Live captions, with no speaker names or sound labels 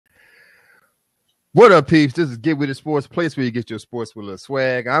What up, peeps? This is Get With It Sports, place where you get your sports with a little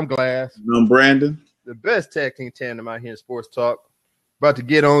swag. I'm Glass. I'm Brandon. The best tag team tandem out here in sports talk. About to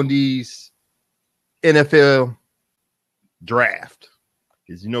get on these NFL draft.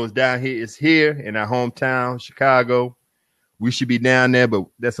 As you know, it's down here. It's here in our hometown, Chicago. We should be down there, but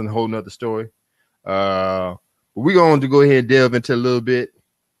that's a whole nother story. But we're going to go ahead and delve into a little bit.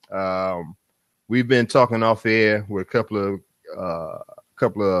 We've been talking off air with a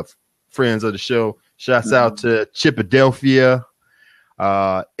couple of friends of the show. Shouts out to Chipadelphia,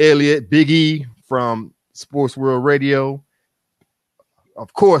 Elliot, Big E from Sports World Radio.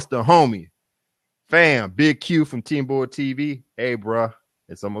 Of course, the homie, fam, Big Q from Team Board TV. Hey, bro,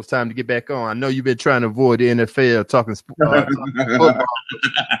 it's almost time to get back on. I know you've been trying to avoid the NFL talking football.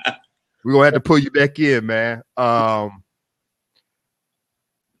 We're going to have to pull you back in, man.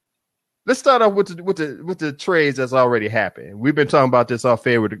 Let's start off with the trades that's already happened. We've been talking about this off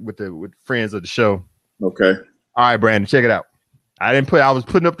air with friends of the show. Okay. All right, Brandon, check it out. I was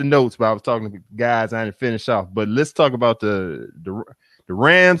putting up the notes, but I was talking to the guys. I didn't finish off. But let's talk about the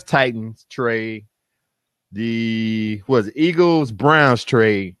Rams Titans trade, the Eagles Browns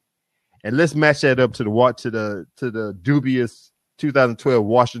trade, and let's match that up to the dubious 2012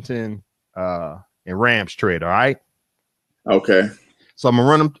 Washington and Rams trade. All right. Okay. So I'm gonna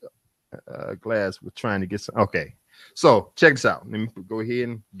run them. Glass was trying to get some. Okay, so check this out. Let me go ahead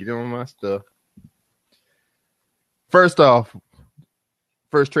and get on my stuff. First off,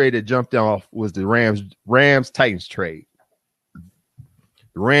 first trade that jumped off was the Rams Titans trade.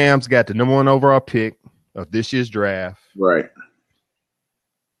 The Rams got the number 1 overall pick of this year's draft. Right.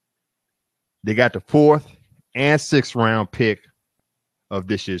 They got the 4th and 6th round pick of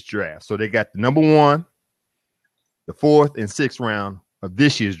this year's draft. So they got the number 1, the 4th, and 6th round of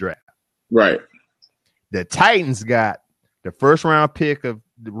this year's draft. Right. The Titans got the first round pick of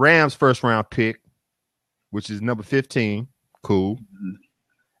the Rams' first round pick, which is number 15. Cool. Mm-hmm.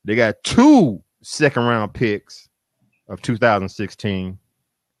 They got 2 second round picks of 2016.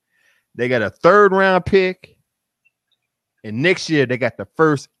 They got a 3rd round pick. And next year they got the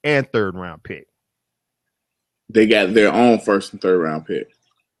 1st and 3rd round pick. They got their own 1st and 3rd round pick.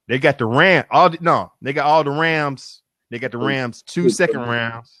 They got the they got all the Rams. They got the Rams 2 second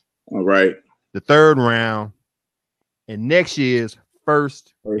rounds. All right. The 3rd round, and next year's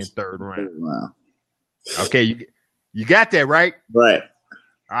first and third round. Okay, you got that right? Right.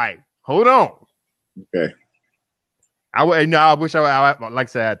 All right, hold on. Okay. I wish I like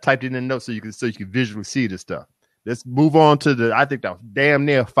I said I typed it in the notes so you can visually see this stuff. Let's move on to I think that was damn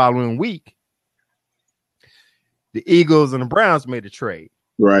near following week. The Eagles and the Browns made a trade.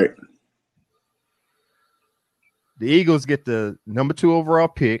 Right. The Eagles get the number 2 overall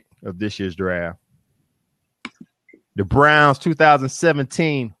pick of this year's draft. The Browns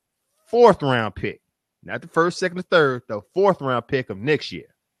 2017 4th round pick. Not the 1st, 2nd, or 3rd, the 4th round pick of next year.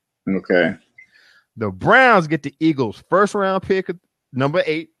 Okay. The Browns get the Eagles' 1st round pick, number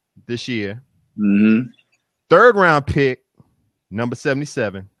 8 this year. Mm-hmm. 3rd round pick, number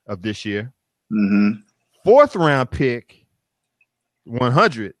 77 of this year. Mm-hmm. 4th round pick,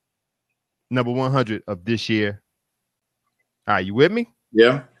 100, number 100 of this year. All right, you with me?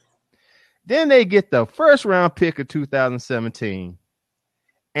 Yeah. Then they get the 1st round pick of 2017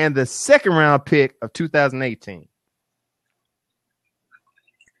 and the 2nd round pick of 2018.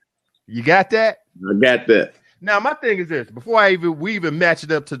 You got that? I got that. Now, my thing is this: before we even match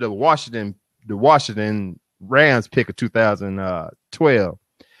it up to the Washington Rams pick of 2012,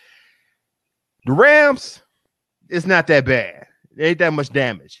 the Rams, it's not that bad. It ain't that much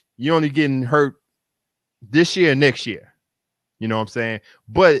damage. You're only getting hurt this year and next year. You know what I'm saying?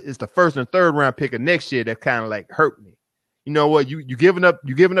 But it's the 1st and 3rd round pick of next year that kind of like hurt me. You know what? You giving up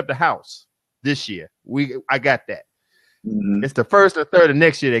the house this year. I got that. Mm-hmm. It's the 1st and 3rd of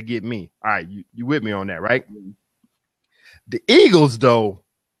next year that get me. All right, you with me on that, right? Mm-hmm. The Eagles, though,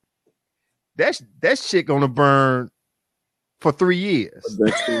 that shit gonna burn for 3 years.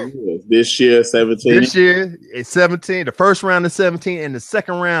 This year, 17. This year, it's 17. The 1st round is 17, and the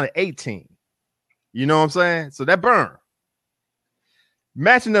 2nd round is 18. You know what I'm saying? So that burn.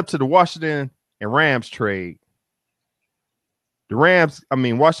 Matching up to the Washington and Rams trade, Washington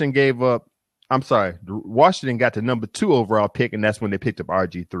got the number 2 overall pick, and that's when they picked up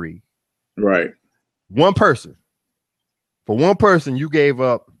RG3. Right. For one person, you gave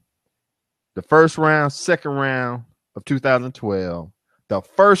up the 1st round, 2nd round of 2012, the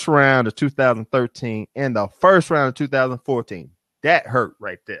 1st round of 2013, and the 1st round of 2014. That hurt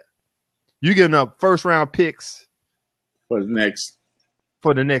right there. You giving up 1st round picks for the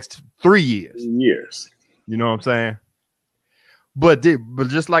next 3 years. You know what I'm saying? But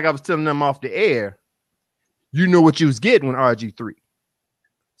just like I was telling them off the air, you know what you was getting with RG3.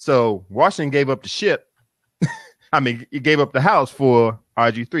 So Washington gave up the ship. I mean, it gave up the house for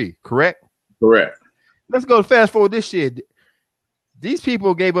RG3, correct? Correct. Let's go fast forward this shit. These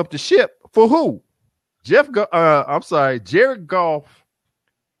people gave up the ship for who? Jared Goff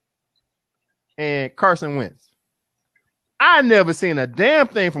and Carson Wentz. I never seen a damn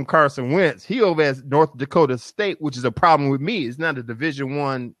thing from Carson Wentz. He over at North Dakota State, which is a problem with me. It's not a Division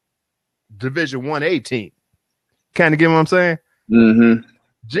 1A team. Kind of get what I'm saying?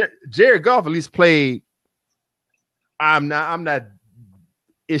 Mm-hmm. Jared Goff at least played. I'm not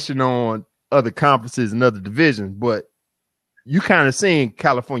issuing on other conferences and other divisions, but you kind of seen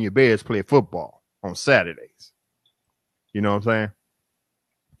California Bears play football on Saturdays. You know what I'm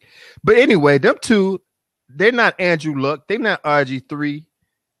saying? But anyway, them two, they're not Andrew Luck. They're not RG3.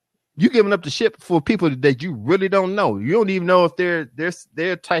 You giving up the ship for people that you really don't know. You don't even know if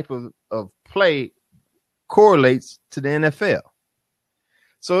their type of play correlates to the NFL.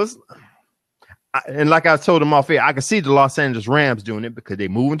 So it's, and like I told them off air, I can see the Los Angeles Rams doing it because they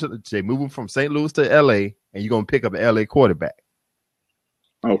moving from St. Louis to LA, and you're gonna pick up an LA quarterback.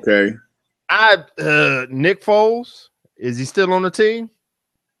 Okay. Nick Foles, is he still on the team?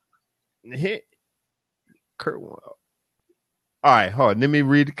 All right, hold on. Let me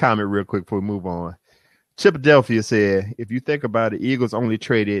read the comment real quick before we move on. Chipadelphia said, if you think about it, Eagles only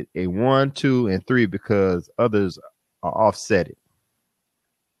traded a 1, 2, and 3 because others are offsetted.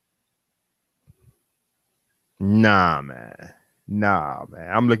 Nah, man.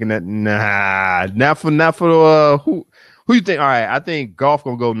 I'm looking at not for who you think? All right, I think Goff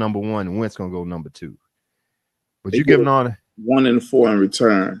gonna go number 1 and Wentz gonna go number 2. But you giving on 1 and 4 in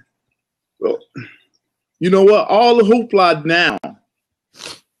return. Well, you know what? All the hoopla now,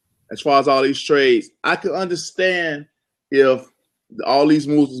 as far as all these trades, I could understand if all these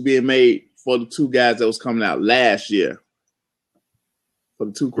moves was being made for the 2 guys that was coming out last year. For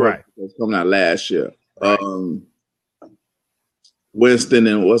the 2 quarterbacks that was coming out last year. Right. Winston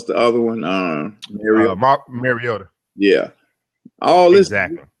and what's the other one? Mariota. Yeah. All this,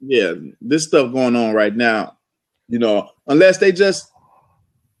 exactly. Yeah, this stuff going on right now, you know, unless they just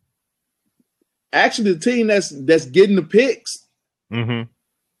actually the team that's getting the picks,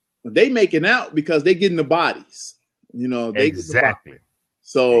 they making out because they getting the bodies, you know. They exactly.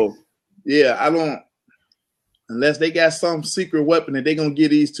 So yeah, I don't, unless they got some secret weapon that they're gonna get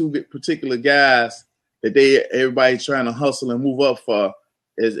these 2 particular guys that everybody's trying to hustle and move up for.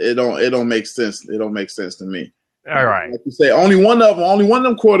 It don't make sense. It don't make sense to me. All right. Like you say, only one of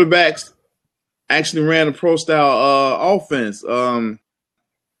them quarterbacks actually ran a pro style offense.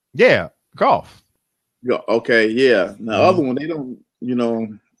 Yeah, Goff. Yeah, okay, yeah. Now the other one, they don't, you know,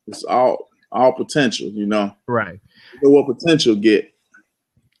 it's all potential, you know. Right. You know what potential get.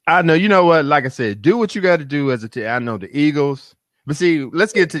 I know, you know what, like I said, do what you got to do as a team. I know the Eagles. But see,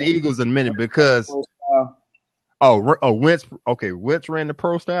 let's get to the Eagles in a minute because Wentz. Okay, Wentz ran the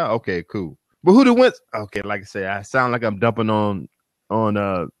pro style. Okay, cool. But who did Wentz? Okay, like I said, I sound like I'm dumping on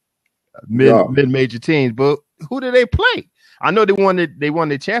mid-major teams, but who did they play? I know they won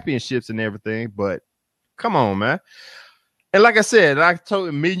the championships and everything, but come on, man. And like I said, I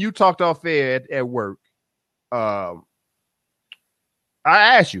told me and you talked off air at work. I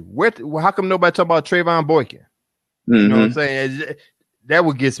asked you, how come nobody talk about Trayvon Boykin? You know what I'm saying? That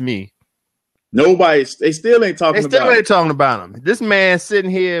what gets me. They still ain't talking about him. This man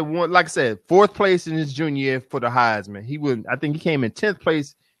sitting here, like I said, 4th place in his junior year for the Heisman. I think he came in 10th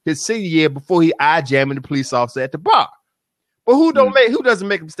place his senior year before he eye-jamming the police officer at the bar. But who doesn't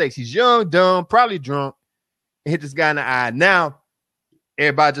make mistakes? He's young, dumb, probably drunk, and hit this guy in the eye. Now,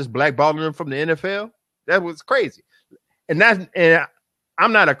 everybody just blackballing him from the NFL. That was crazy. And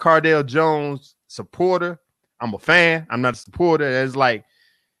I'm not a Cardale Jones supporter. I'm a fan. I'm not a supporter. It's like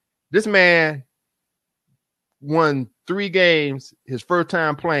this man won 3 games his first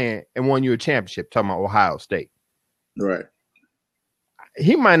time playing and won you a championship. Talking about Ohio State, right?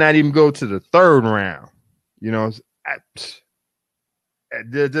 He might not even go to the 3rd round. You know,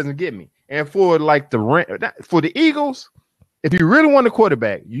 it doesn't get me. And for the Eagles, if you really want a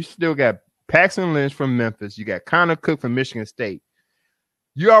quarterback, you still got Paxton Lynch from Memphis. You got Connor Cook from Michigan State.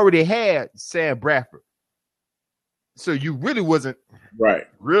 You already had Sam Bradford. So you really wasn't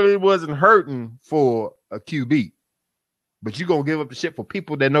hurting for a QB, but you gonna give up the shit for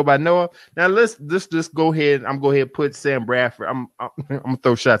people that nobody know of. Now let's just go ahead. I'm going to put Sam Bradford. I'm gonna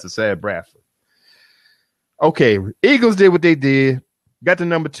throw shots at Sam Bradford. Okay, Eagles did what they did. Got the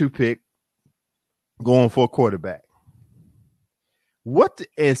number 2 pick, going for a quarterback.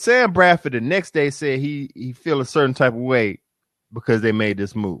 And Sam Bradford the next day said he feel a certain type of way because they made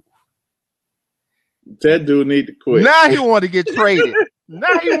this move. That dude need to quit. Now he want to get traded.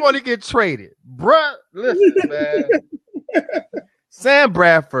 Bruh, listen, man. Sam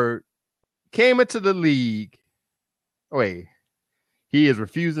Bradford came into the league. Wait, he is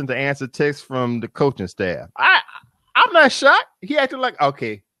refusing to answer texts from the coaching staff. I'm not shocked. He acted like,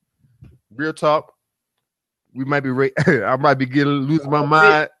 okay, real talk. We might be I might be losing my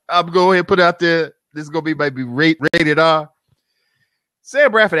mind. I'm going to go ahead and put it out there. This is going to be maybe rated R.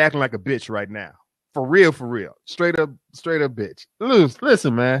 Sam Bradford acting like a bitch right now. For real. Straight up bitch.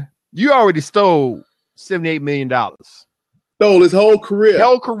 Listen, man. You already stole $78 million. Stole his whole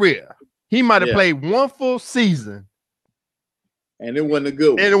career. He might have played one full season. And it wasn't a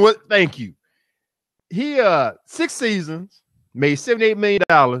good one. Thank you. He 6 seasons, made $78 million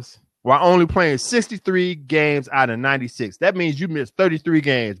while only playing 63 games out of 96. That means you missed 33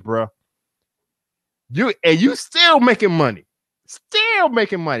 games, bro. You still making money.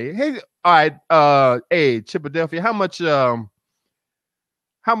 Hey, all right, hey, Chipadelphia, how much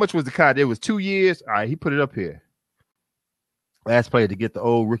was the contract? It was 2 years. All right, he put it up here. Last player to get the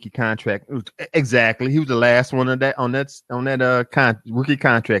old rookie contract. Exactly. He was the last one on that rookie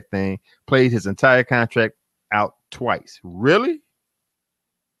contract thing. Played his entire contract out twice. Really?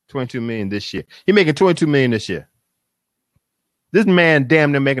 $22 million this year. He making $22 million this year. This man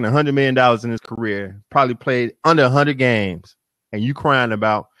damn near making $100 million in his career. Probably played under 100 games. And you crying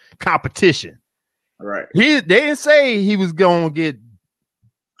about competition. All right. They didn't say he was going to get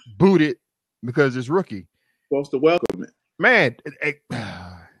booted because it's rookie. Supposed to welcome it. Man,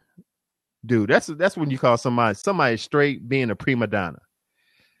 dude, that's when you call somebody straight being a prima donna.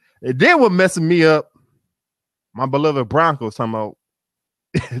 And then what messing me up, my beloved Broncos talking about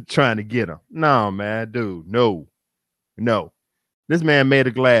trying to get him. No, man, dude, no. This man made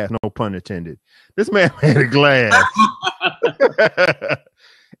of glass, no pun intended. This man made of glass.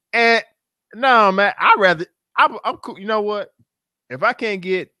 And no, man, I'm cool. You know what? If I can't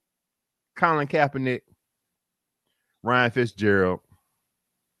get Colin Kaepernick, Ryan Fitzgerald,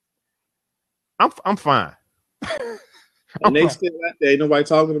 I'm fine. And they still out there. Ain't nobody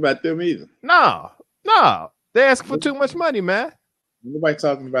talking about them either. No. They asking for too much money, man. Nobody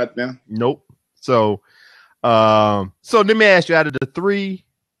talking about them. Nope. So let me ask you, out of the 3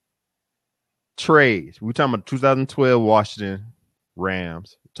 trades, we're talking about 2012 Washington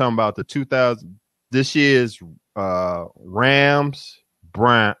Rams. We're talking about this year's Rams,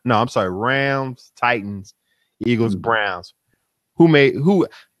 Titans, Eagles, Browns. Who?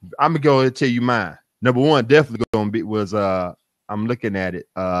 I'm gonna go and tell you mine. Number one, definitely was I'm looking at it.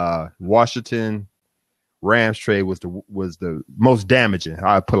 Washington Rams trade was the most damaging.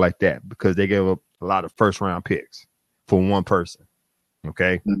 I put it like that because they gave up a lot of first round picks for one person.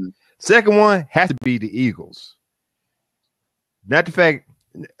 Okay. Mm-hmm. Second one has to be the Eagles. Not the fact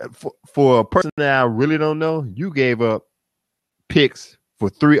for a person that I really don't know, you gave up picks for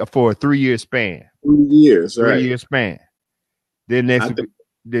a 3-year span. 3 years, right? 3-year span. Then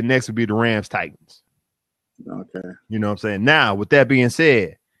next would be the Rams Titans. Okay. You know what I'm saying? Now, with that being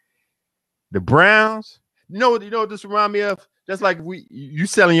said, the Browns, you know what this remind me of? Just like you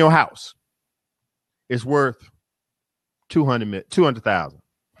selling your house. It's worth $200,000.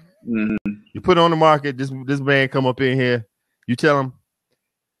 Mm-hmm. You put it on the market, this man come up in here, you tell him,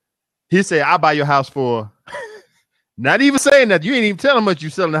 he say, I'll buy your house for not even saying that. You ain't even telling him what you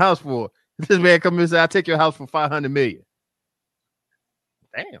selling the house for. This man come in and say, I'll take your house for $500 million.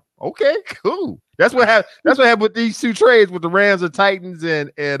 Damn. Okay, cool. That's what happened with these 2 trades with the Rams and Titans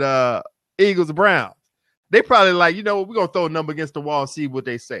and Eagles and Browns. They probably like, we're gonna throw a number against the wall and see what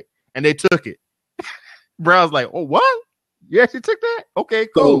they say. And they took it. Browns like, oh, what? You actually took that? Okay,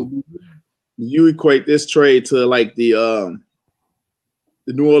 cool. So you equate this trade to like the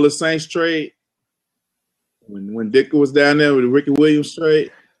New Orleans Saints trade when Dick was down there with the Ricky Williams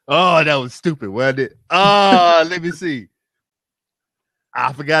trade. Oh, that was stupid, wasn't it? Oh, let me see.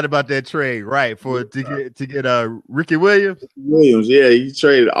 I forgot about that trade, right? To get Ricky Williams. Yeah, he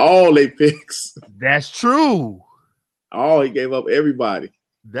traded all their picks. That's true. He gave up everybody.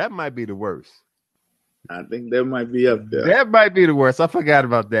 That might be the worst. I think that might be up there. That might be the worst. I forgot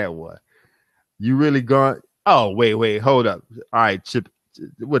about that one. You really gone? Oh, wait, hold up. All right, Chip.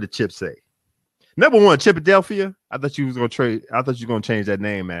 What did Chip say? Number one, Chipadelphia. I thought you was gonna trade. I thought you were gonna change that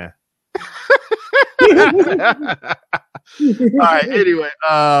name, man. All right. Anyway,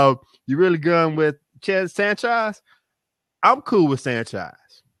 you really going with Sanchez? I'm cool with Sanchez.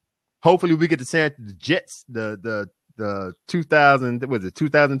 Hopefully, we get the Jets, the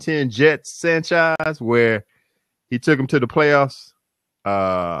 2010 Jets Sanchez, where he took him to the playoffs.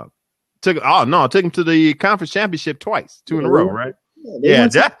 Took him to the conference championship twice, 2 in a row, right? Yeah,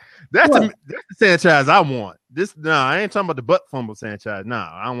 That's the franchise I want. I ain't talking about the butt fumble franchise.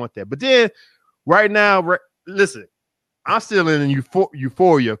 I don't want that. But then right now, listen, I'm still in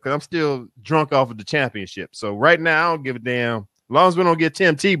euphoria because I'm still drunk off of the championship. So right now, I don't give a damn. As long as we don't get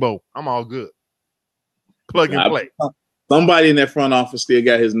Tim Tebow, I'm all good. Plug and play. Somebody in that front office still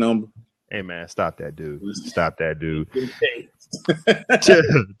got his number. Hey, man, stop that, dude. Stop that, dude.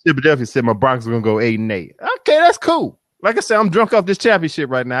 Chip Duffy said my Broncos are going to go 8-8. Okay, that's cool. Like I said, I'm drunk off this championship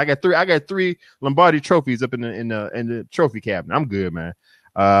right now. I got three Lombardi trophies up in the trophy cabinet. I'm good, man.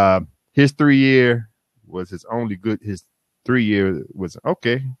 His 3-year was his only good. His 3-year was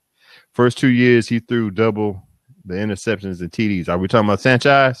okay. First 2 years, he threw double the interceptions and TDs. Are we talking about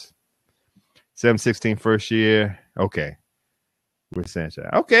Sanchez? 7-16 first year. Okay. With Sanchez.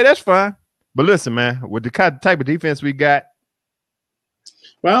 Okay, that's fine. But listen, man, with the type of defense we got.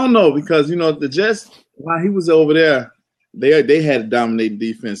 Well, I don't know because, the Jets, while he was over there, they had a dominating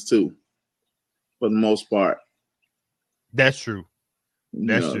defense too, for the most part. That's true.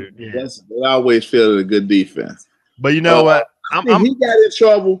 That's true. Yeah. They always feel a good defense. But you know what? He got in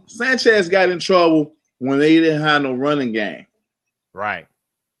trouble. Sanchez got in trouble when they didn't have no running game. Right.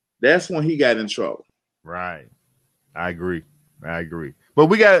 That's when he got in trouble. Right. I agree. But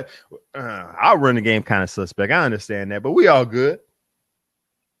we got our running game kind of suspect. I understand that, but we all good.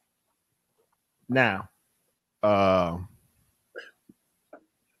 Now,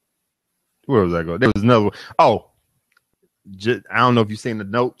 where was I going? There was another one. Oh, I don't know if you've seen the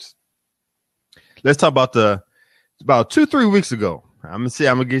notes. Let's talk about about 2-3 weeks ago. I'm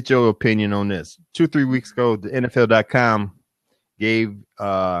gonna get your opinion on this. 2-3 weeks ago, the NFL.com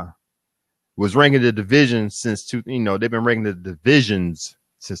was ranking the divisions since they've been ranking the divisions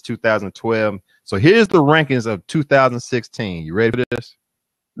since 2012. So here's the rankings of 2016. You ready for this?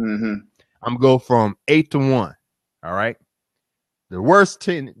 Mm-hmm. I'm gonna go from 8 to 1. All right. The worst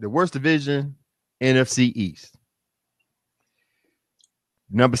division, NFC East.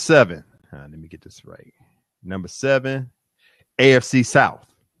 Number 7. Let me get this right. Number 7, AFC South.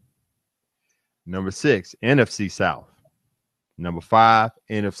 Number 6, NFC South. Number 5,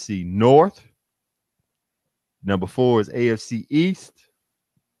 NFC North. Number 4 is AFC East.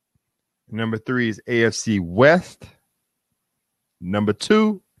 Number 3 is AFC West. Number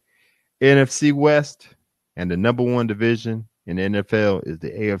 2, NFC West. And the number 1 division in the NFL is the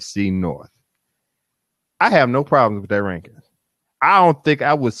AFC North. I have no problems with that ranking. I don't think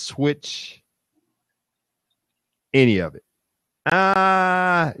I would switch any of it.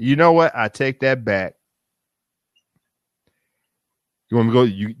 You know what? I take that back. You want me to go?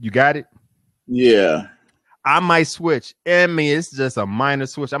 You got it? Yeah. I might switch. I mean, it's just a minor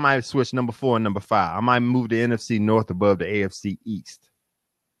switch. I might switch number 4 and number 5. I might move the NFC North above the AFC East.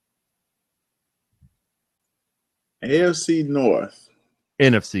 AFC North.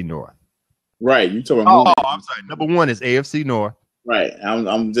 NFC North. Right. You talking about? Oh, I'm sorry. Number 1 is AFC North. Right.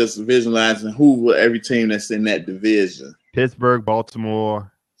 I'm just visualizing every team that's in that division. Pittsburgh,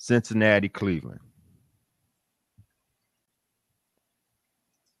 Baltimore, Cincinnati, Cleveland.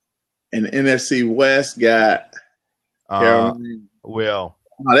 And the NFC West got Carolina. Well,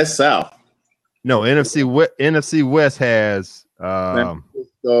 no, that's South. No, NFC West has San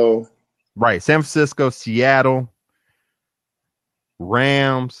Francisco. Right, San Francisco, Seattle,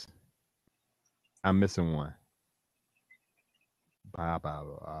 Rams. I'm missing one. Who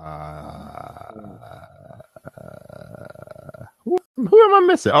am I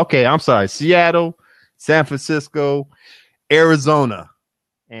missing? Okay, I'm sorry. Seattle, San Francisco, Arizona,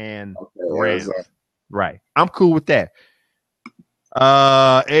 and Rams. Arizona. Right. I'm cool with that.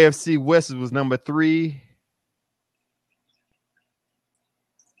 AFC West was number 3.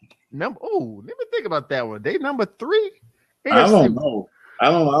 Let me think about that one. They number 3. AFC. I don't know.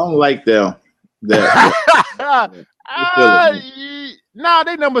 I don't like them. Nah,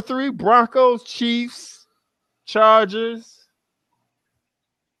 they number 3. Broncos, Chiefs, Chargers.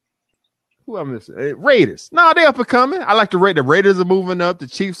 Who am I missing? Raiders. No, they up and coming. I like the Raiders. The Raiders are moving up. The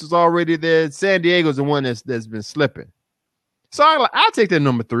Chiefs is already there. San Diego's the one that's been slipping. So I'll take that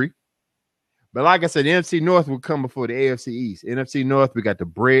number 3. But like I said, the NFC North will come before the AFC East. NFC North, we got the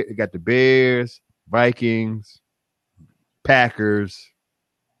Bears, Vikings, Packers,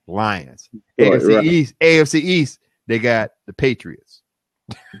 Lions. AFC East, they got the Patriots.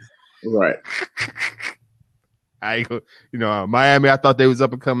 Right. Miami, I thought they was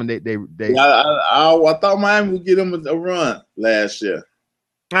up and coming. They I thought Miami would get them a run last year.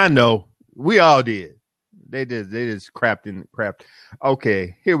 I know. We all did. They just crapped.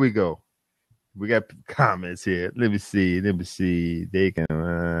 Okay, here we go. We got comments here. Let me see. They can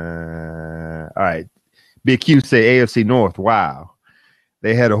all right. Big Q say AFC North. Wow.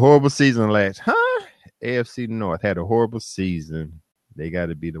 They had a horrible season last. AFC North had a horrible season. They got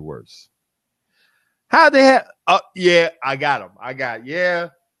to be the worst. How they have? Yeah, I got them. I got you.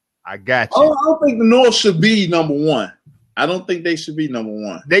 I don't think the North should be number one. I don't think they should be number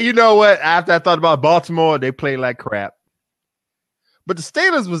one. You know what? After I thought about Baltimore, they played like crap. But the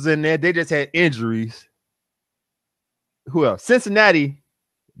Steelers was in there. They just had injuries. Who else? Cincinnati.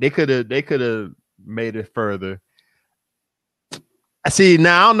 They could have made it further. I see.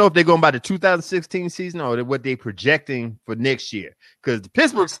 Now I don't know if they're going by the 2016 season or what they're projecting for next year. Because the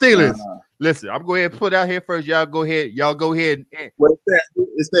Pittsburgh Steelers. Listen, I'm going to put out here first. Y'all go ahead. Well,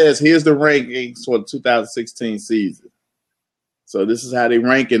 it says here's the rankings for the 2016 season. So this is how they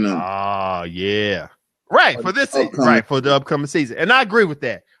ranking them. Oh yeah, right for this season, right for the upcoming season, and I agree with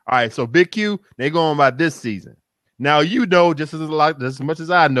that. All right, so Big Q, they going by this season. Now you know just as much as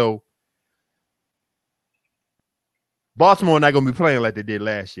I know. Baltimore not gonna be playing like they did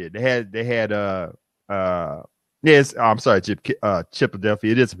last year. They had yes, I'm sorry,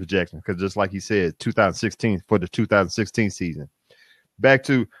 Philadelphia. It is a projection because just like he said, 2016 for the 2016 season. Back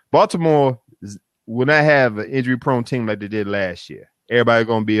to Baltimore will not have an injury-prone team like they did last year. Everybody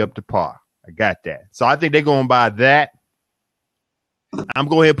gonna be up to par. I got that. So I think they're going by that. I'm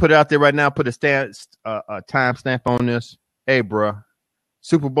going ahead and put it out there right now. Put a time stamp on this. Hey, bro,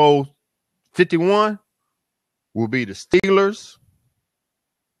 Super Bowl 51 will be the Steelers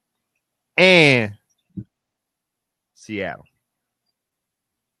and Seattle.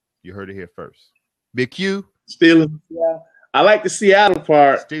 You heard it here first. Big Q. Steelers. Yeah. I like the Seattle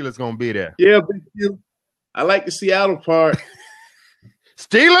part. Steelers going to be there. Yeah, Big Q. I like the Seattle part.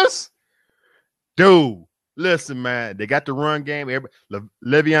 Steelers? Dude, listen, man. They got the run game.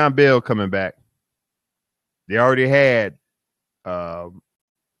 Le'Veon Bell coming back. They already had who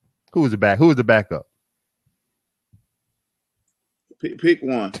was the back? Who was the backup? Pick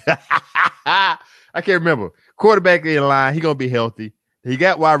one. I can't remember. Quarterback in line. He gonna be healthy. He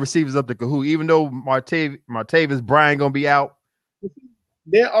got wide receivers up to Kahoo. Even though Martavis Bryant gonna be out.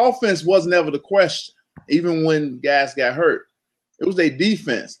 Their offense wasn't ever the question. Even when guys got hurt, it was their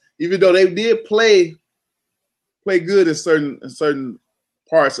defense. Even though they did play good in certain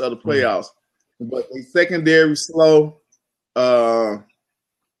parts of the playoffs, but they secondary slow.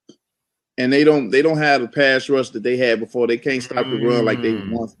 And they don't have the pass rush that they had before. They can't stop the run like they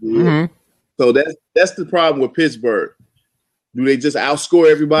once did. Mm-hmm. So that's the problem with Pittsburgh. Do they just outscore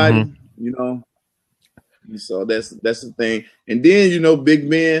everybody? Mm-hmm. You know. So that's the thing. And then Big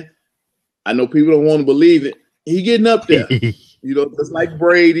Ben. I know people don't want to believe it. He getting up there. Just like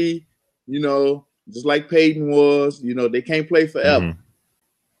Brady. Just like Peyton was. They can't play forever.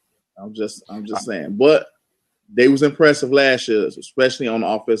 Mm-hmm. I'm just saying, but. They was impressive last year, especially on the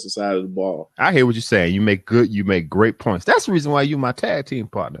offensive side of the ball. I hear what you're saying. You make great points. That's the reason why you're my tag team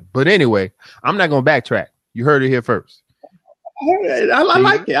partner. But anyway, I'm not going to backtrack. You heard it here first. I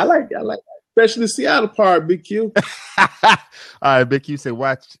like it. I like it. Especially the Seattle part, Big Q. All right, Big Q said,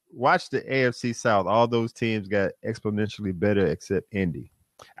 watch the AFC South. All those teams got exponentially better except Indy.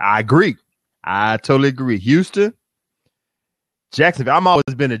 I agree. I totally agree. Houston. Jacksonville. I'm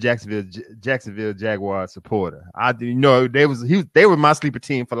always been a Jacksonville Jaguars supporter. They were my sleeper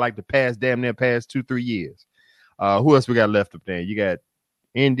team for like the past 2-3 years. Who else we got left up there? You got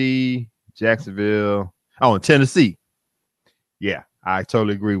Indy, Jacksonville, and Tennessee. Yeah, I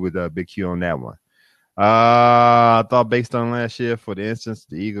totally agree with Big Q on that one. I thought based on last year, for the instance,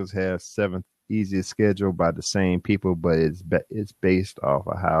 the Eagles have 7th easiest schedule by the same people, but it's based off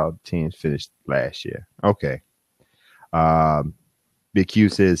of how teams finished last year. Okay. Big Q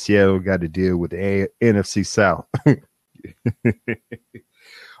says Seattle got to deal with the NFC South.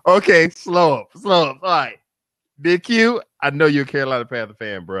 Okay, slow up. All right. Big Q, I know you're a Carolina Panther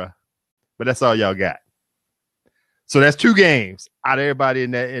fan, bro. But that's all y'all got. So that's 2 games out of everybody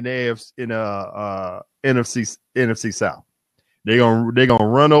in the AFC NFC South. They're gonna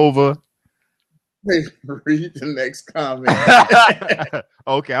run over. Hey, read the next comment.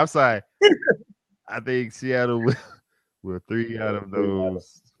 Okay, I'm sorry. I think Seattle will 3 out of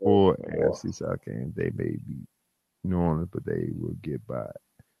those 4 AFC South games. They may beat New Orleans, but they will get by.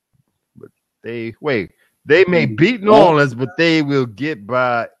 But they may beat New Orleans, but they will get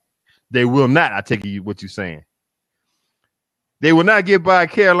by. They will not. I take you what you're saying. They will not get by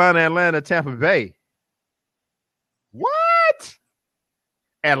Carolina, Atlanta, Tampa Bay. What?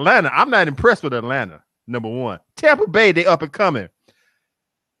 Atlanta. I'm not impressed with Atlanta. Number 1. Tampa Bay, they up and coming.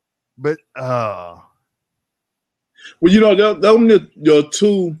 But well, those are your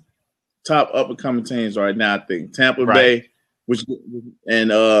 2 top up and coming teams right now. I think Tampa Bay,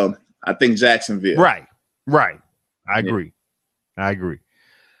 and I think Jacksonville. Right. I agree.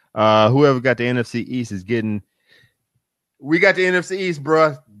 Whoever got the NFC East is getting. We got the NFC East,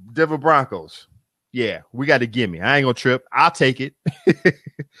 bro. Denver Broncos. Yeah, we got to gimme. I ain't gonna trip. I'll take it.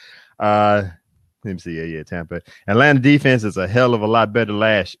 Let me see. Yeah, Tampa. Atlanta defense is a hell of a lot better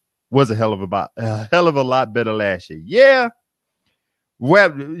was a hell of a lot better last year. Yeah.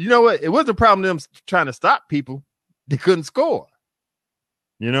 Well, you know what? It was a problem them trying to stop people. They couldn't score.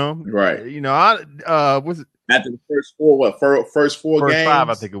 You know, right? You know, I was it after the first four? First four games? 5,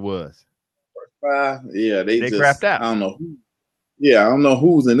 I think it was. First 5, yeah. They just crapped out. I don't know. Yeah, I don't know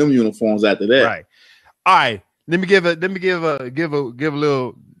who's in them uniforms after that. Right. All right. Let me give a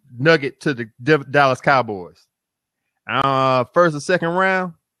little nugget to the Dallas Cowboys. First and second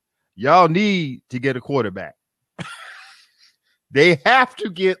round, y'all need to get a quarterback. They have to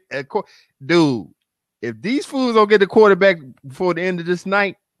get a dude. If these fools don't get the quarterback before the end of this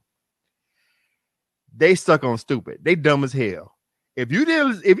night, they stuck on stupid. They dumb as hell. If you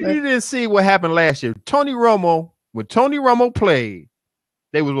didn't see what happened last year, when Tony Romo played,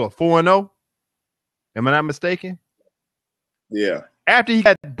 they was what, 4-0? Am I not mistaken? Yeah. After he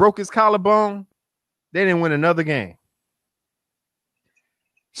broke his collarbone, they didn't win another game.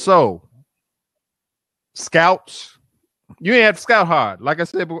 So, scouts, you ain't have to scout hard. Like I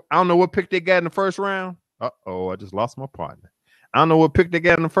said, I don't know what pick they got in the first round. I just lost my partner. I don't know what pick they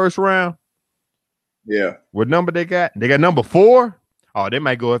got in the first round. Yeah. What number they got? They got number 4. Oh, they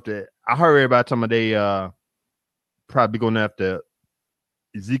might go up there. I heard everybody talking about they probably going after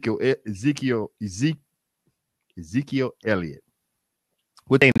Ezekiel Elliott.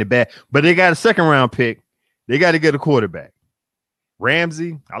 What ain't the bad, but they got a second round pick. They got to get a quarterback.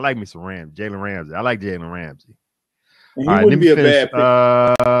 Ramsey, I like me some Jalen Ramsey. I like Jalen Ramsey. He wouldn't be a bad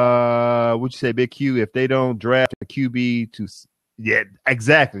pick. What'd you say, Big Q? If they don't draft a QB yeah,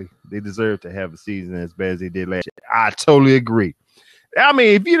 exactly. They deserve to have a season as bad as they did last year. I totally agree. I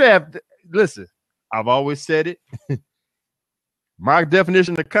mean, if you'd have listen, I've always said it. My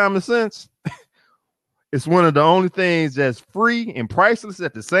definition of common sense. It's one of the only things that's free and priceless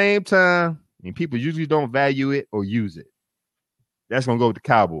at the same time, and people usually don't value it or use it. That's going to go with the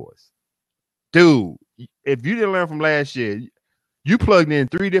Cowboys. Dude, if you didn't learn from last year, you plugged in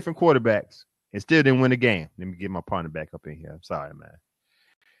 3 different quarterbacks and still didn't win a game. Let me get my partner back up in here. I'm sorry, man.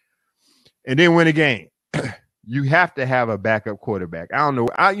 And then win a game. You have to have a backup quarterback. I don't know.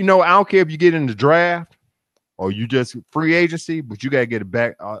 I don't care if you get in the draft or you just free agency, but you got to get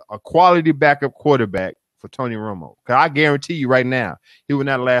a quality backup quarterback for Tony Romo. Because I guarantee you right now, he will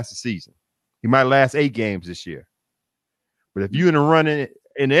not last the season. He might last 8 games this year. But if you're in the running,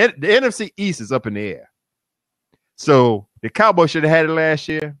 and the NFC East is up in the air. So the Cowboys should have had it last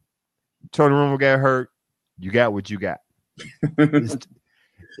year. Tony Romo got hurt. You got what you got. It's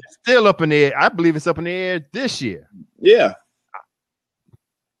still up in the air. I believe it's up in the air this year. Yeah.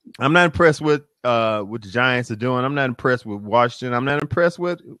 I'm not impressed with what the Giants are doing. I'm not impressed with Washington. I'm not impressed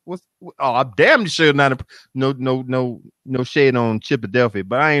with I'm damn sure not. No shade on Philadelphia,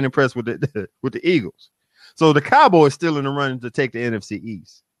 but I ain't impressed with the Eagles. So the Cowboys still in the running to take the NFC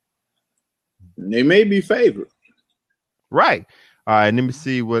East. They may be favored. Right. All right. Let me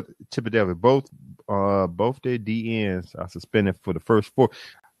see what Philadelphia. Both their DNs are suspended for the first four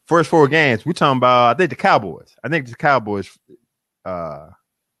games. We're talking about. I think the Cowboys.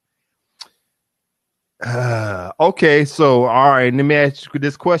 Okay, so all right, let me ask you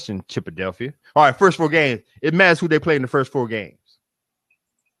this question, Philadelphia. All right, first 4 games. It matters who they play in the first 4 games.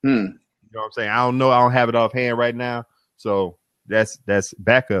 You know what I'm saying? I don't know. I don't have it offhand right now. So that's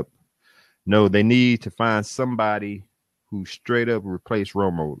backup. No, they need to find somebody who straight up replace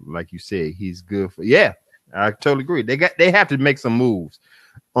Romo. Like you said, he's good for. Yeah, I totally agree. They have to make some moves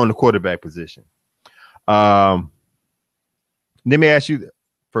on the quarterback position. Let me ask you the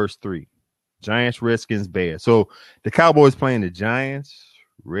first 3. Giants, Redskins, Bears. So the Cowboys playing the Giants,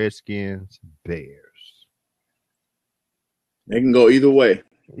 Redskins, Bears. They can go either way.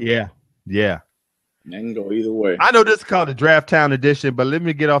 Yeah. They can go either way. I know this is called the Draft Town Edition, but let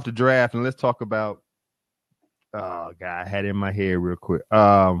me get off the draft and let's talk about. Oh God, I had it in my head real quick.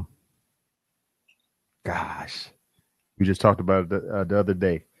 Gosh, we just talked about it the other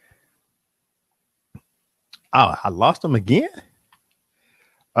day. Oh, I lost them again.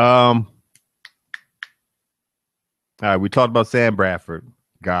 All right, we talked about Sam Bradford,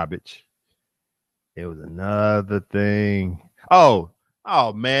 garbage. It was another thing. Oh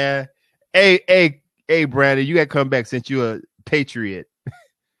man. Hey, Brandon, you got to come back since you're a Patriot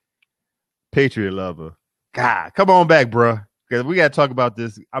lover. God, come on back, bro. Because we got to talk about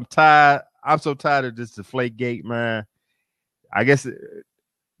this. I'm tired. I'm so tired of this Deflategate, man. I guess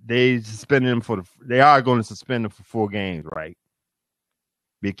they suspended him they are going to suspend him for 4 games, right?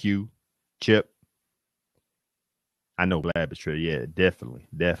 Big Q, Chip. I know Lab is true. Yeah, definitely.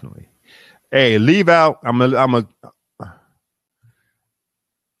 Hey, leave out. I'm gonna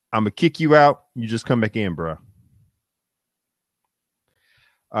kick you out. You just come back in, bro.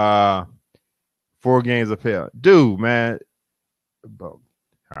 4 games of hell. Dude, man. All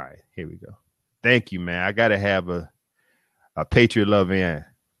right, here we go. Thank you, man. I gotta have a Patriot love in.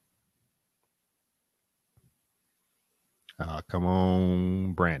 Come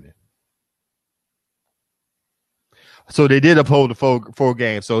on, Brandon. So they did uphold the 4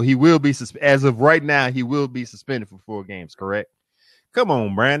 games. So he will be as of right now, he will be suspended for 4 games, correct? Come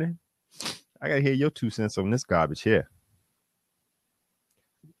on, Brandon. I gotta hear your 2 cents on this garbage here.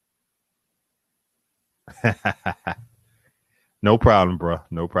 No problem, bro.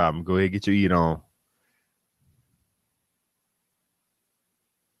 No problem. Go ahead, get your eat on.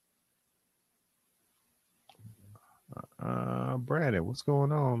 Brandon, what's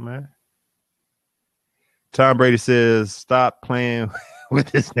going on, man? Tom Brady says, stop playing with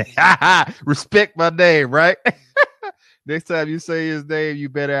his name. Respect my name, right? Next time you say his name, you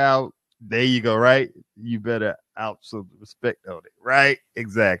better out. There you go, right? You better out some respect on it, right?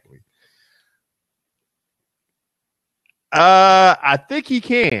 Exactly. I think he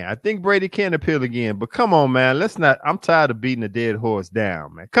can. I think Brady can appeal again. But come on, man. Let's not. I'm tired of beating a dead horse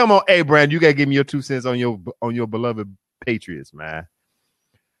down, man. Come on, hey, Brandon, you gotta give me your 2 cents on your beloved Patriots, man.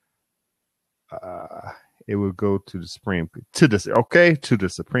 It will go to the Supreme to the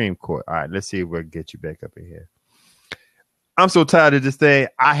Supreme Court. All right, let's see if we'll get you back up in here. I'm so tired of this thing.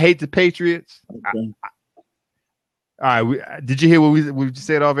 I hate the Patriots. Okay. All right, did you hear what we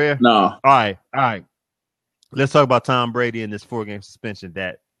said off air? No. All right. Let's talk about Tom Brady and this 4-game suspension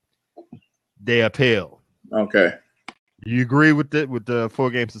that they upheld. Okay. You agree with the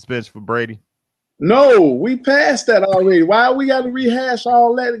 4-game suspension for Brady? No, we passed that already. Why we got to rehash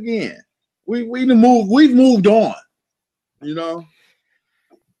all that again? We've moved on. You know,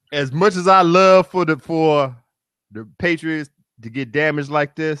 as much as I love for the Patriots to get damaged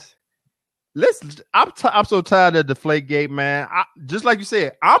like this, I'm so tired of the Deflategate, man. Just like you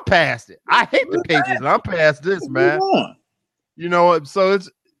said, I'm past it. I hate the Patriots, and I'm past this, man. You know, so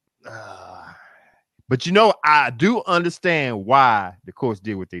it's. But you know, I do understand why the courts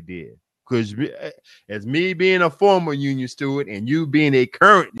did what they did. Because as me being a former union steward and you being a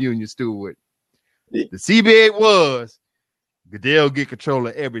current union steward, the CBA was Goodell get control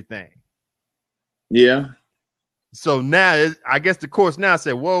of everything. Yeah. So now I guess the courts now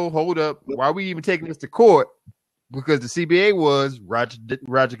said, whoa, hold up. Why are we even taking this to court? Because the CBA was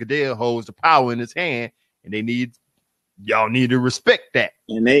Roger Goodell holds the power in his hand, and y'all need to respect that.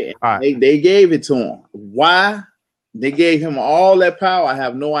 And they gave it to him. Why? They gave him all that power. I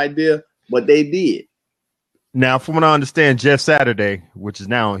have no idea, but they did. Now, from what I understand, Jeff Saturday, which is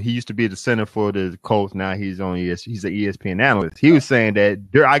now, he used to be the center for the Colts. Now he's on he's an ESPN analyst. He was saying that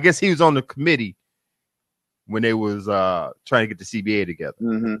I guess he was on the committee when they was trying to get the CBA together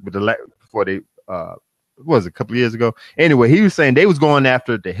before they what was it, a couple of years ago. Anyway, he was saying they was going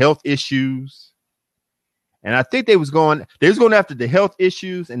after the health issues, and I think they was going after the health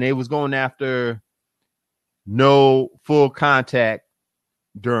issues, and they was going after no full contact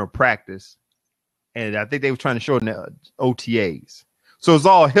during practice, and I think they were trying to shorten the OTAs. So it was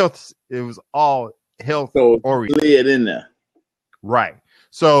all health. It was all health oriented in there, right?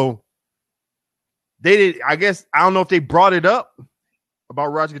 So they did. I guess I don't know if they brought it up about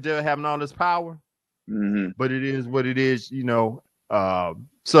Roger Goodell having all this power, but it is what it is, you know.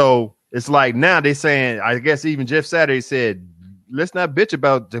 So it's like now they saying, I guess even Jeff Saturday said, let's not bitch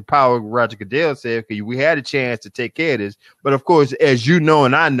about the power Roger Goodell said, because we had a chance to take care of this. But of course, as you know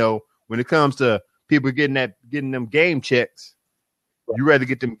and I know, when it comes to people getting them game checks, you rather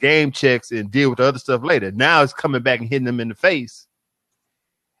get them game checks and deal with the other stuff later. Now it's coming back and hitting them in the face,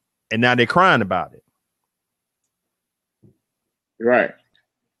 and now they're crying about it. Right.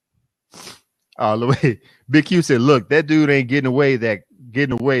 Oh, Big Q said, "Look, that dude ain't getting away that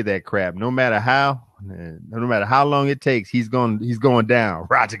crap. No matter how long it takes, he's going down."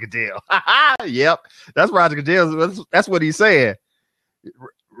 Roger Goodell. Yep, that's Roger Goodell. That's what he's saying.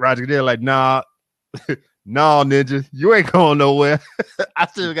 Roger Goodell, like, nah, Ninja, you ain't going nowhere. I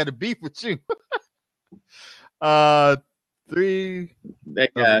still got a beef with you. 3.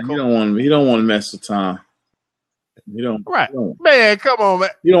 That guy, he don't want to mess with Tom. Man, come on, man.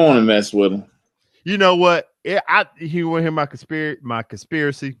 You don't want to mess with him. You know what? You want to hear my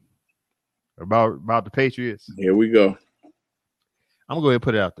conspiracy about the Patriots? Here we go. I'm gonna go ahead and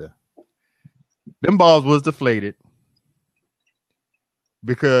put it out there. Them balls was deflated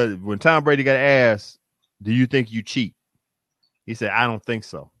because when Tom Brady got asked, "Do you think you cheat?" He said, I don't think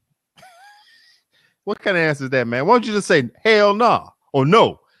so. What kind of answer is that, man? Why don't you just say hell no or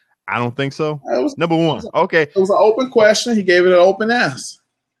no? I don't think so. Number one. Okay. It was an open question. He gave it an open answer.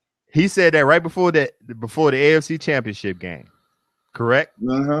 He said that right before the AFC Championship game. Correct?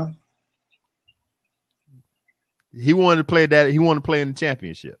 Uh-huh. He wanted to play that. He wanted to play in the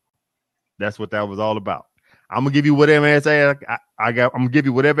championship. That's what that was all about. I'm gonna give you whatever answer I got. I'm gonna give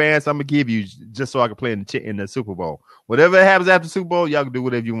you whatever answer I'm gonna give you just so I can play in the Super Bowl. Whatever happens after the Super Bowl, y'all can do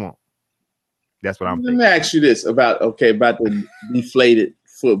whatever you want. That's what I'm thinking. Let me ask you this about the deflated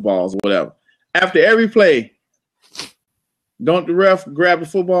footballs or whatever. After every play, don't the ref grab the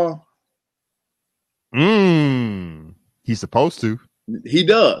football? He's supposed to. He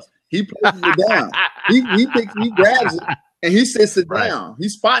does. He places it down. He grabs it and he sits it down. He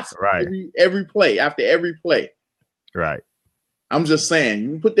spots it every play after every play. Right. I'm just saying. You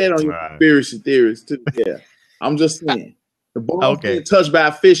can put that on your conspiracy theories too. Yeah. I'm just saying. The ball being touched by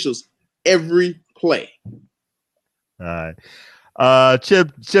officials every play. All right.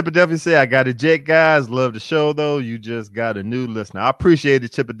 Chip Chipadelphia said, I got a jet, guys. Love the show, though. You just got a new listener. I appreciate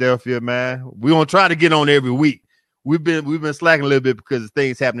it, Chipadelphia, man. We're gonna try to get on every week. We've been slacking a little bit because of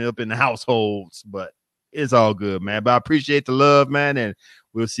things happening up in the households, but it's all good, man. But I appreciate the love, man, and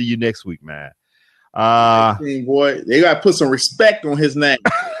we'll see you next week, man. Boy, they gotta put some respect on his name.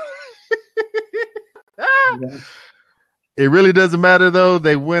 It really doesn't matter though.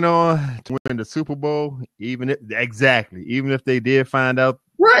 They went on to win the Super Bowl, even if they did find out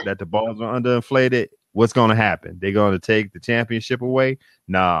that the balls are underinflated. What's going to happen? They're going to take the championship away?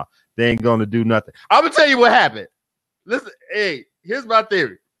 Nah, they ain't going to do nothing. I'm gonna tell you what happened. Listen, hey, here's my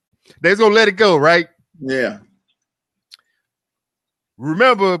theory. They're going to let it go, right? Yeah.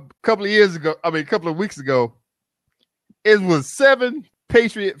 Remember a couple of weeks ago, it was 7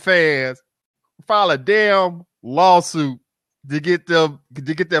 Patriot fans file a damn lawsuit to get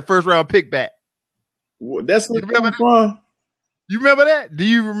their first round pick back. That's what you remember. You remember that? Do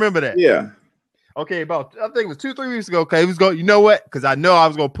you remember that? Yeah. Okay, I think it was 2-3 weeks ago. Okay, it was going. You know what? Because I know I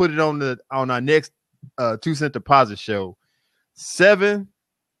was going to put it on our next 2 cent deposit show. 7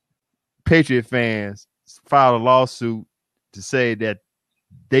 Patriot fans filed a lawsuit to say that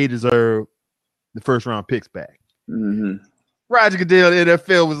they deserve the first round picks back. Mm-hmm. Roger Goodell, the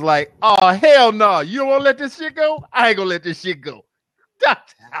NFL was like, "Oh hell no! You don't want to let this shit go? I ain't gonna let this shit go."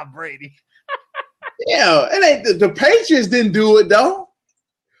 Tom Brady. Yeah, it ain't the Patriots didn't do it though.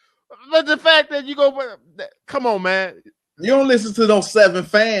 But the fact that you go, come on, man. You don't listen to those 7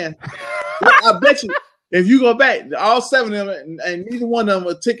 fans. I bet you, if you go back, all 7 of them, and neither one of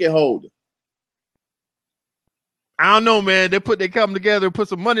them a ticket holder. I don't know, man. They come together, put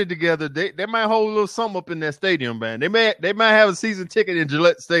some money together. They might hold a little something up in that stadium, man. They might have a season ticket in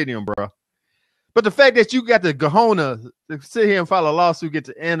Gillette Stadium, bro. But the fact that you got the Gahona to sit here and file a lawsuit, get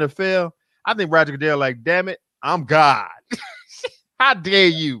to NFL, I think Roger Goodell, like, damn it, I'm God. How dare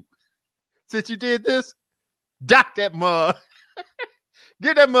you? Since you did this, dock that mug.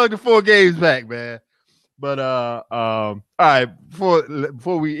 Get that mug to 4 games back, man. But all right,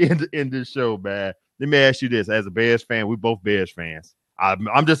 before we end this show, man, let me ask you this. As a Bears fan, we both Bears fans.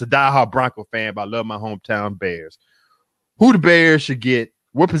 I'm just a diehard Bronco fan, but I love my hometown Bears. Who the Bears should get?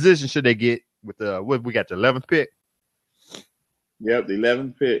 What position should they get with what we got, the 11th pick? Yep, the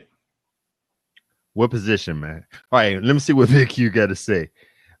 11th pick. What position, man? All right, let me see what Big Q got to say.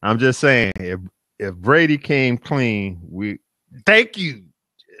 I'm just saying, if Brady came clean, thank you.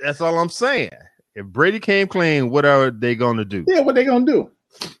 That's all I'm saying. If Brady came clean, what are they going to do? Yeah, what they going to do?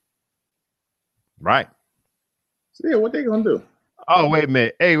 Right. Yeah, what they going to do? Oh, wait a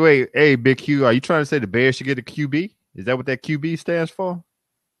minute. Hey, Big Q, are you trying to say the Bears should get a QB? Is that what that QB stands for?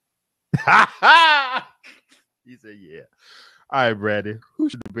 He said, yeah. All right, Brady. Who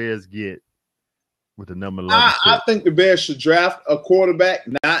should the Bears get with the number 11 pick? I think the Bears should draft a quarterback,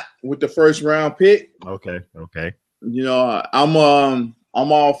 not with the first round pick. Okay. You know, I'm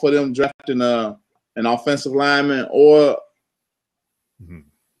all for them drafting an offensive lineman or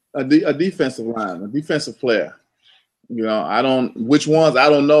a defensive lineman, a defensive player. You know, which ones, I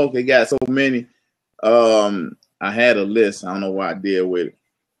don't know. They got so many. I had a list. I don't know what I did with it.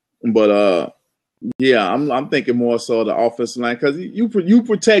 But yeah, I'm thinking more so the offensive line, because you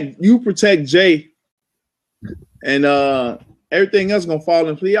protect Jay, and everything else gonna fall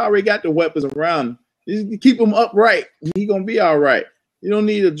in place. He already got the weapons around him. You keep him upright, he gonna be all right. You don't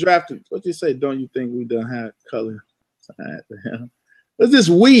need a draft. What you say? Don't you think we done had color? What's this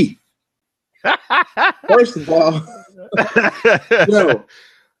we? First of all, no.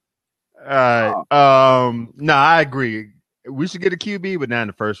 All right. No, I agree. We should get a QB, but not in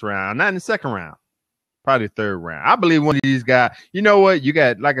the first round, not in the second round. Probably third round. I believe one of these guys. You know what? You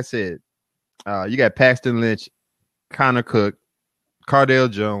got, like I said, you got Paxton Lynch, Connor Cook, Cardale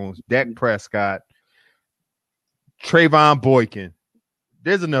Jones, Dak Prescott, Trayvon Boykin.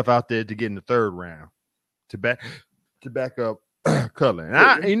 There's enough out there to get in the third round to back up Cullen.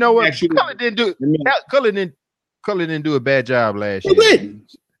 And you know what? Cullen didn't do a bad job last year.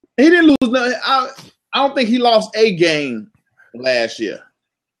 He didn't lose. No, I don't think he lost a game last year.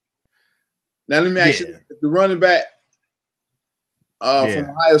 Now let me ask you: the running back from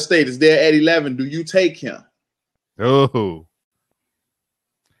Ohio State is there at 11. Do you take him? Oh,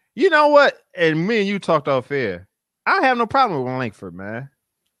 you know what? And me and you talked off air. I have no problem with Langford, man.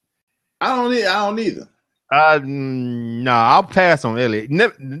 I don't either. No, I'll pass on Elliott.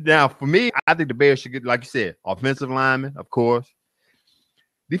 Now, for me, I think the Bears should get, like you said, offensive lineman, of course.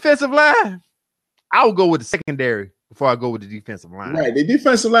 Defensive line, I will go with the secondary before I go with the defensive line. Right, the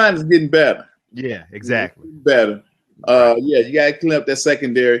defensive line is getting better. Yeah, exactly. Better. You got to clean up that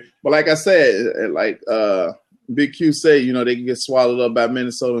secondary. But like I said, like Big Q said, they can get swallowed up by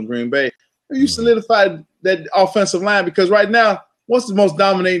Minnesota and Green Bay. You solidify that offensive line because right now, what's the most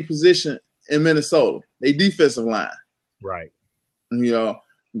dominating position in Minnesota? They defensive line. Right.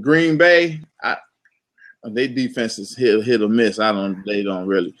 Green Bay, their defense is hit or miss. They don't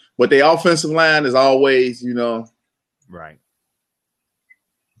really. But their offensive line is always, Right.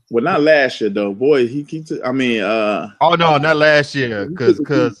 Well, not last year though. Boy, he keeps it. Oh no, not last year.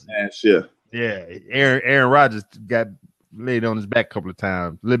 Because last year. Yeah, Aaron Rodgers got laid on his back a couple of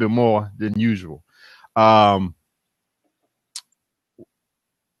times, a little bit more than usual.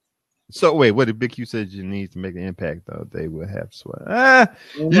 So wait, what did Big Q said you need to make an impact though? They will have sweat.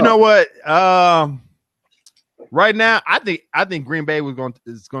 You know what? Right now, I think Green Bay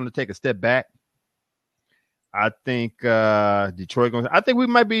is going to take a step back. I think Detroit going. I think we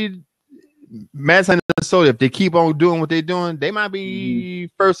might be Madison, Minnesota. If they keep on doing what they're doing, they might be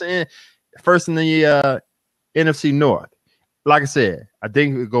first in the NFC North. Like I said, I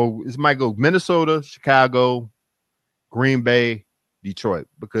think it might go Minnesota, Chicago, Green Bay, Detroit,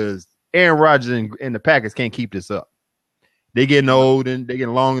 because Aaron Rodgers and the Packers can't keep this up. They're getting old and they're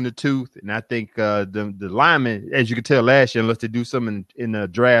getting long in the tooth. And I think the linemen, as you can tell last year, unless they do something in the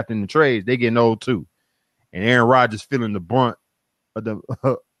draft and the trades, they're getting old too. And Aaron Rodgers feeling the brunt of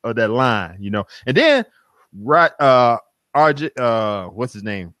that line, And then RJ, what's his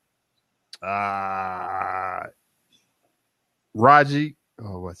name? Raji.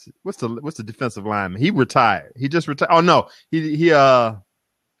 Oh, what's the defensive lineman? He retired. He just retired. Oh no, he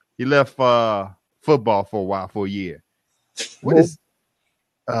left football for a while, for a year. What is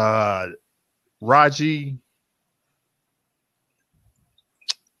Raji?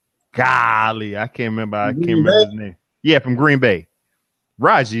 Golly, I can't remember his name. Yeah, from Green Bay.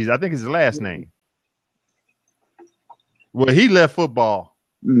 Raji, I think is his last name. Well, he left football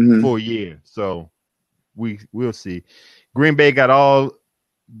for a year, so we'll see. Green Bay got a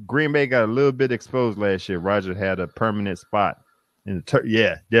little bit exposed last year. Roger had a permanent spot in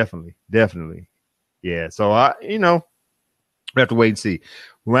the definitely. Yeah, so we have to wait and see.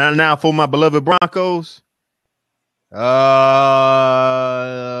 Right now for my beloved Broncos,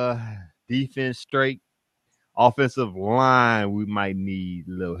 defense straight, offensive line, we might need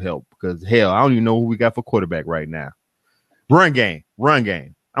a little help because hell, I don't even know who we got for quarterback right now. Run game. I'm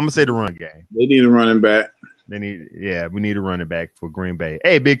gonna say the run game. They need a running back. We need a running back for Green Bay.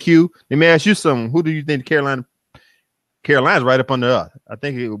 Hey, Big Q, let me ask you something. Who do you think Carolina's right up under us? I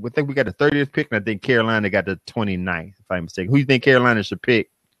think we got the 30th pick, and I think Carolina got the 29th, if I'm mistaken. Who do you think Carolina should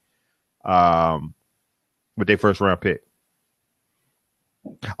pick with their first round pick?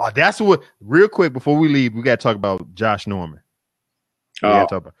 Oh, that's what. Real quick before we leave, we got to talk about Josh Norman.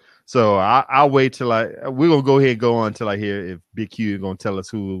 So I'll wait till we're gonna go ahead and go on until I hear if Big Q is gonna tell us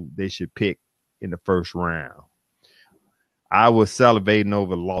who they should pick in the first round. I was salivating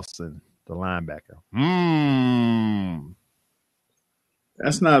over Lawson, the linebacker.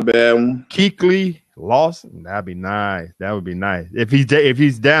 That's not a bad one. Kuechly, Lawson, that'd be nice. That would be nice if he's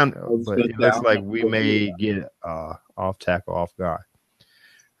down. But it looks like we may get off tackle, off guard.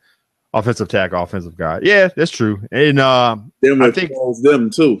 Offensive tackle, offensive guard. Yeah, that's true. And I think them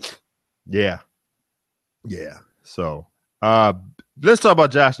too. Yeah. So let's talk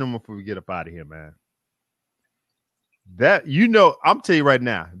about Josh Norman before we get up out of here, man. That I'm telling you right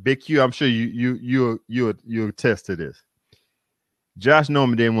now, Big Q, I'm sure you'll attest to this. Josh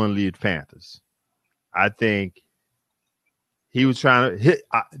Norman didn't want to leave the Panthers. I think he was trying to hit.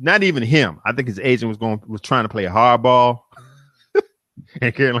 Not even him. I think his agent was trying to play a hardball.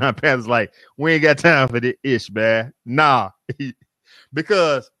 And Carolina Panthers like, we ain't got time for this ish, man. Nah.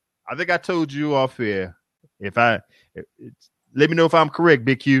 Because I think I told you off air. Let me know if I'm correct,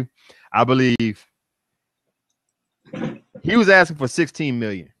 Big Q. I believe he was asking for $16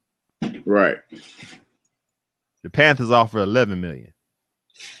 million. Right. The Panthers offer $11 million.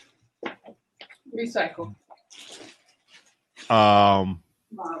 Recycle.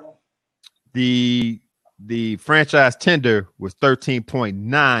 The franchise tender was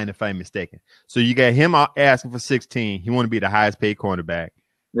 13.9, if I'm mistaken. So you got him asking for 16. He want to be the highest paid cornerback.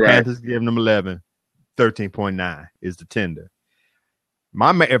 Right. Panthers giving him 11. 13.9 is the tender.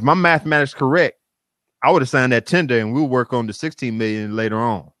 If my mathematics correct, I would have signed that tender and we'll work on the 16 million later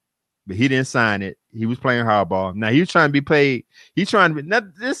on. But he didn't sign it. He was playing hardball. Now he was trying to be paid. He's trying to be. Now,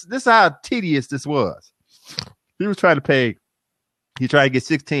 this is how tedious this was. He was trying to pay. He tried to get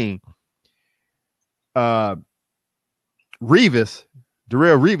 16. Darrelle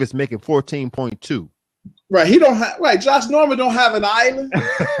Revis making 14.2. Right. He don't have right. Josh Norman don't have an island.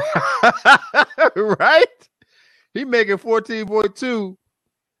 Right? He making 14.2.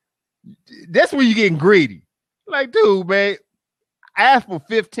 That's when you getting greedy. Like, dude, man, ask for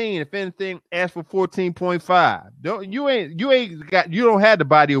 15. If anything, ask for 14.5. You don't have the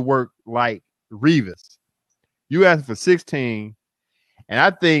body of work like Revis. You asked for 16. And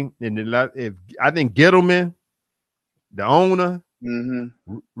I think Gettleman, the owner,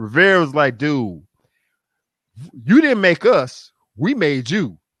 Rivera was like, dude, you didn't make us, we made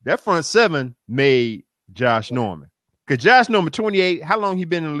you. That front seven made Josh Norman. Because Josh Norman, 28, how long he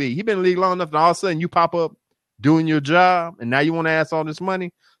been in the league? He been in the league long enough and all of a sudden you pop up doing your job and now you want to ask all this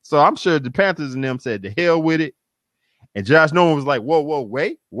money? So I'm sure the Panthers and them said the hell with it. And Josh Norman was like, whoa,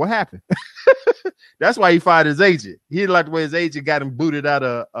 wait, what happened? That's why he fired his agent. He didn't like the way his agent got him booted out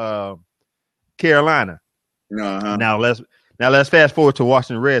of Carolina. Now let's fast forward to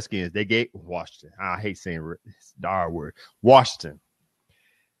Washington Redskins. They gave Washington. I hate saying the R word. Washington.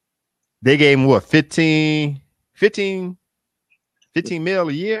 They gave him what? 15 mil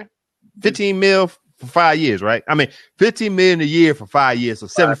a year? 15 mil for 5 years, right? I mean, 15 million a year for 5 years. So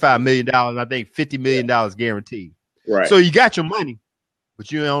 $75 million. I think $50 million guaranteed. Right. So you got your money,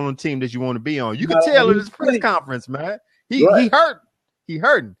 but you ain't on the team that you want to be on. You can tell in his press conference, man. He hurt. He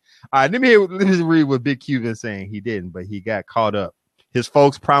hurting. All right, let me read what Big Q been saying. He didn't, but he got caught up. His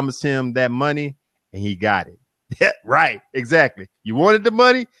folks promised him that money, and he got it. Yeah, right, exactly. You wanted the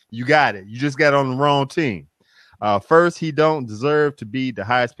money, you got it. You just got on the wrong team. First, he don't deserve to be the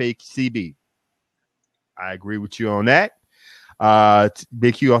highest paid CB. I agree with you on that.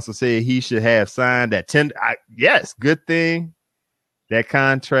 Big Q also said he should have signed that 10. Yes, good thing. That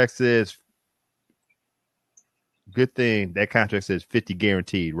contract says good thing. That contract says 50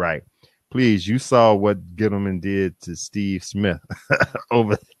 guaranteed. Right. Please, you saw what Gettleman did to Steve Smith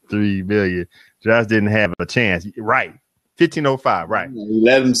over $3 million. Josh didn't have a chance. Right. 1505. Right. He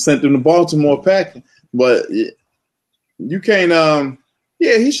let him send him to Baltimore packing, but you can't.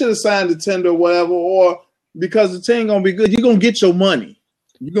 Yeah, he should have signed the tender or whatever, or because the team gonna be good, you're gonna get your money.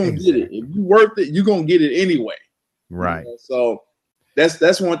 You're gonna get it. If you worth it, you're gonna get it anyway. Right. You know? So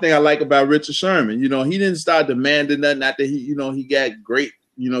that's one thing I like about Richard Sherman. You know, he didn't start demanding nothing after he got great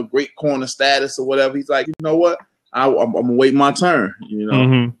corner status or whatever. He's like, you know what, I'm gonna wait my turn. You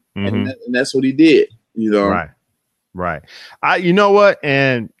know, and that's what he did. You know, right. You know what,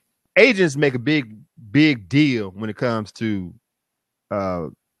 and agents make a big deal when it comes to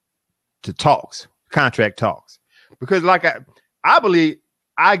contract talks, because like I believe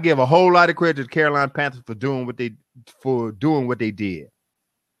I give a whole lot of credit to the Carolina Panthers for doing what they did.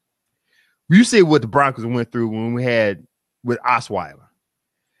 You see what the Broncos went through when we had with Osweiler.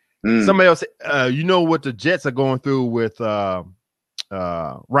 Somebody else, you know what the Jets are going through with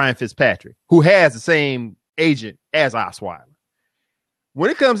Ryan Fitzpatrick, who has the same agent as Osweiler. When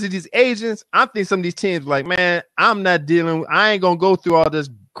it comes to these agents, I think some of these teams like, man, I ain't gonna go through all this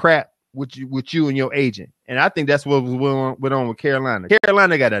crap with you and your agent. And I think that's what went on with Carolina.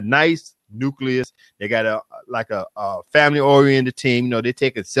 Carolina got a nice nucleus. They got a family-oriented team. You know, they're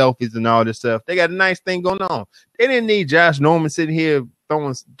taking selfies and all this stuff. They got a nice thing going on. They didn't need Josh Norman sitting here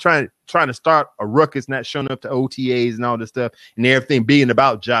trying to start a ruckus, not showing up to OTAs and all this stuff, and everything being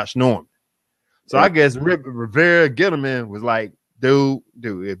about Josh Norman. So I guess Rivera Gettleman was like, dude,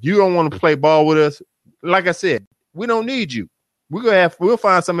 if you don't want to play ball with us, like I said, we don't need you. We'll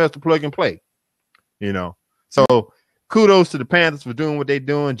find something else to plug and play. You know. So kudos to the Panthers for doing what they're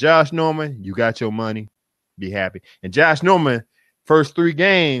doing. Josh Norman, you got your money. Be happy. And Josh Norman, first 3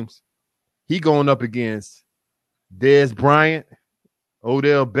 games, he going up against Dez Bryant,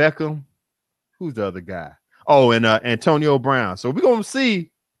 Odell Beckham. Who's the other guy? Oh, and Antonio Brown. So we're going to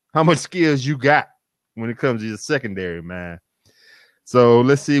see how much skills you got when it comes to your secondary, man. So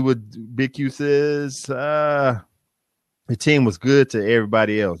let's see what Big Q says. The team was good to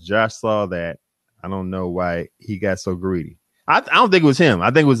everybody else. Josh saw that. I don't know why he got so greedy. I don't think it was him.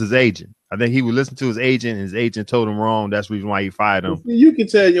 I think it was his agent. I think he would listen to his agent, and his agent told him wrong. That's the reason why he fired him. You can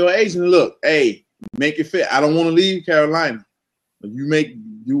tell your agent, look, hey, make it fit. I don't want to leave Carolina.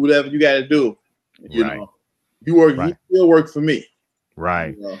 Do whatever you got to do. You know, you work. Right. You still work for me.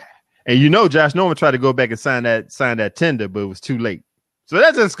 Right. You know? And Josh Norman tried to go back and sign that tender, but it was too late. So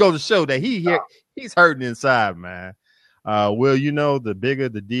that just goes to show that he's hurting inside, man. Well, the bigger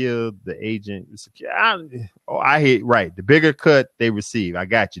the deal, the agent. I hit right. The bigger cut they receive. I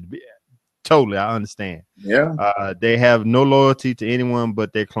got you. Totally, I understand. Yeah. They have no loyalty to anyone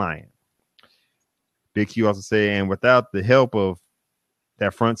but their client. Big Q also say, and without the help of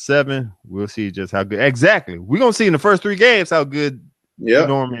that front seven, we'll see just how good. Exactly. We're gonna see in the first 3 games how good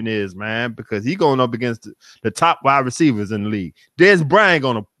Norman is, man, because he going up against the top wide receivers in the league. Dez Bryant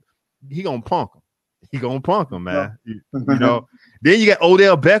gonna punk him. He gonna punk him, man. Then you got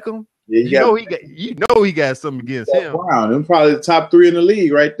Odell Beckham. Yeah, he got something against him. Wow, them probably the top 3 in the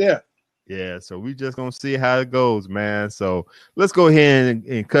league right there. Yeah, so we just gonna see how it goes, man. So let's go ahead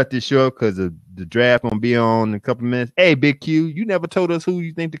and cut this short because the draft gonna be on in a couple minutes. Hey, Big Q, you never told us who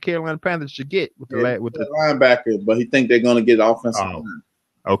you think the Carolina Panthers should get with the linebacker, but he think they're gonna get offensive line.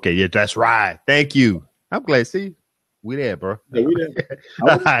 Okay, yeah, that's right. Thank you. I'm glad. See, we there, bro. Yeah, we there.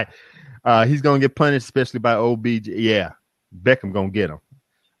 All right. He's gonna get punished, especially by OBJ. Yeah, Beckham gonna get him.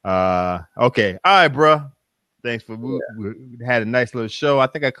 Okay, all right, bro. Thanks for we had a nice little show. I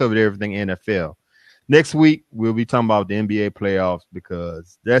think I covered everything NFL. Next week we'll be talking about the NBA playoffs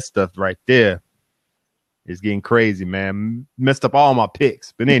because that stuff right there is getting crazy, man. Messed up all my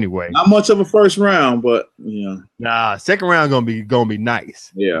picks, but anyway, not much of a first round, but second round gonna be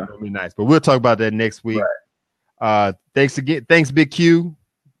nice. Yeah, gonna be nice. But we'll talk about that next week. Right. Thanks again. Thanks, Big Q.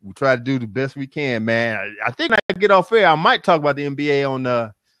 We try to do the best we can, man. I think I get off air. I might talk about the NBA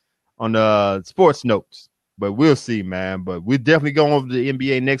on the sports notes. But we'll see, man. But we're definitely going over the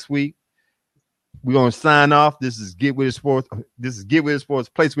NBA next week. We're going to sign off. This is Get With It Sports. This is Get With It Sports,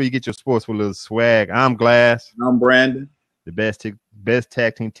 place where you get your sports with a little swag. I'm Glass. I'm Brandon. The best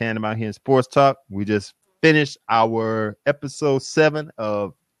tag team tandem out here in sports talk. We just finished our episode 7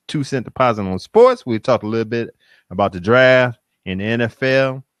 of 2 Cent Deposit on Sports. We talked a little bit about the draft and the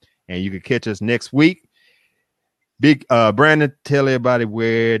NFL. And you can catch us next week. Big Brandon, tell everybody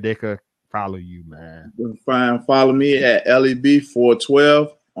where they could follow you, man. Follow me at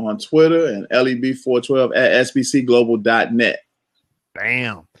LEB412 on Twitter and LEB412 at SBCglobal.net.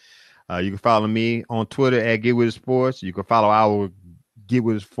 Bam. You can follow me on Twitter at Get With It Sports. You can follow our Get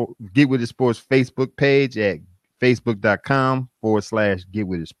With It Sports Facebook page at facebook.com/Get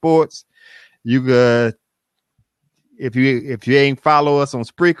With It Sports. You could, if you ain't follow us on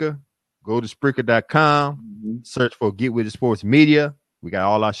Spreaker, go to Spreaker.com, search for Get With It Sports Media. We got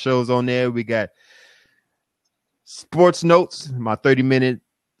all our shows on there. We got Sports Notes, my 30-minute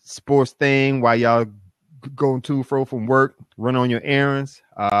sports thing while y'all going to and fro from work, run on your errands.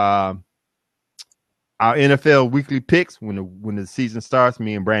 Our NFL weekly picks when the season starts.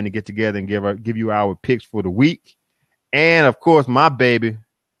 Me and Brandon get together and give you our picks for the week. And, of course, my baby,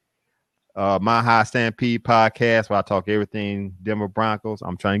 my High Stampede podcast where I talk everything Denver Broncos.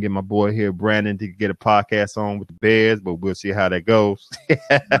 I'm trying to get my boy here, Brandon, to get a podcast on with the Bears, but we'll see how that goes.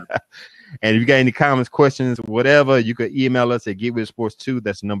 And if you got any comments, questions, whatever, you can email us at getwithitsports2.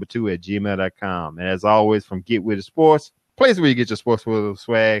 That's number 2 at gmail.com. And as always, from Get With It Sports, place where you get your sports with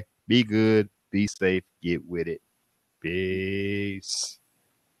swag. Be good, be safe, get with it. Peace.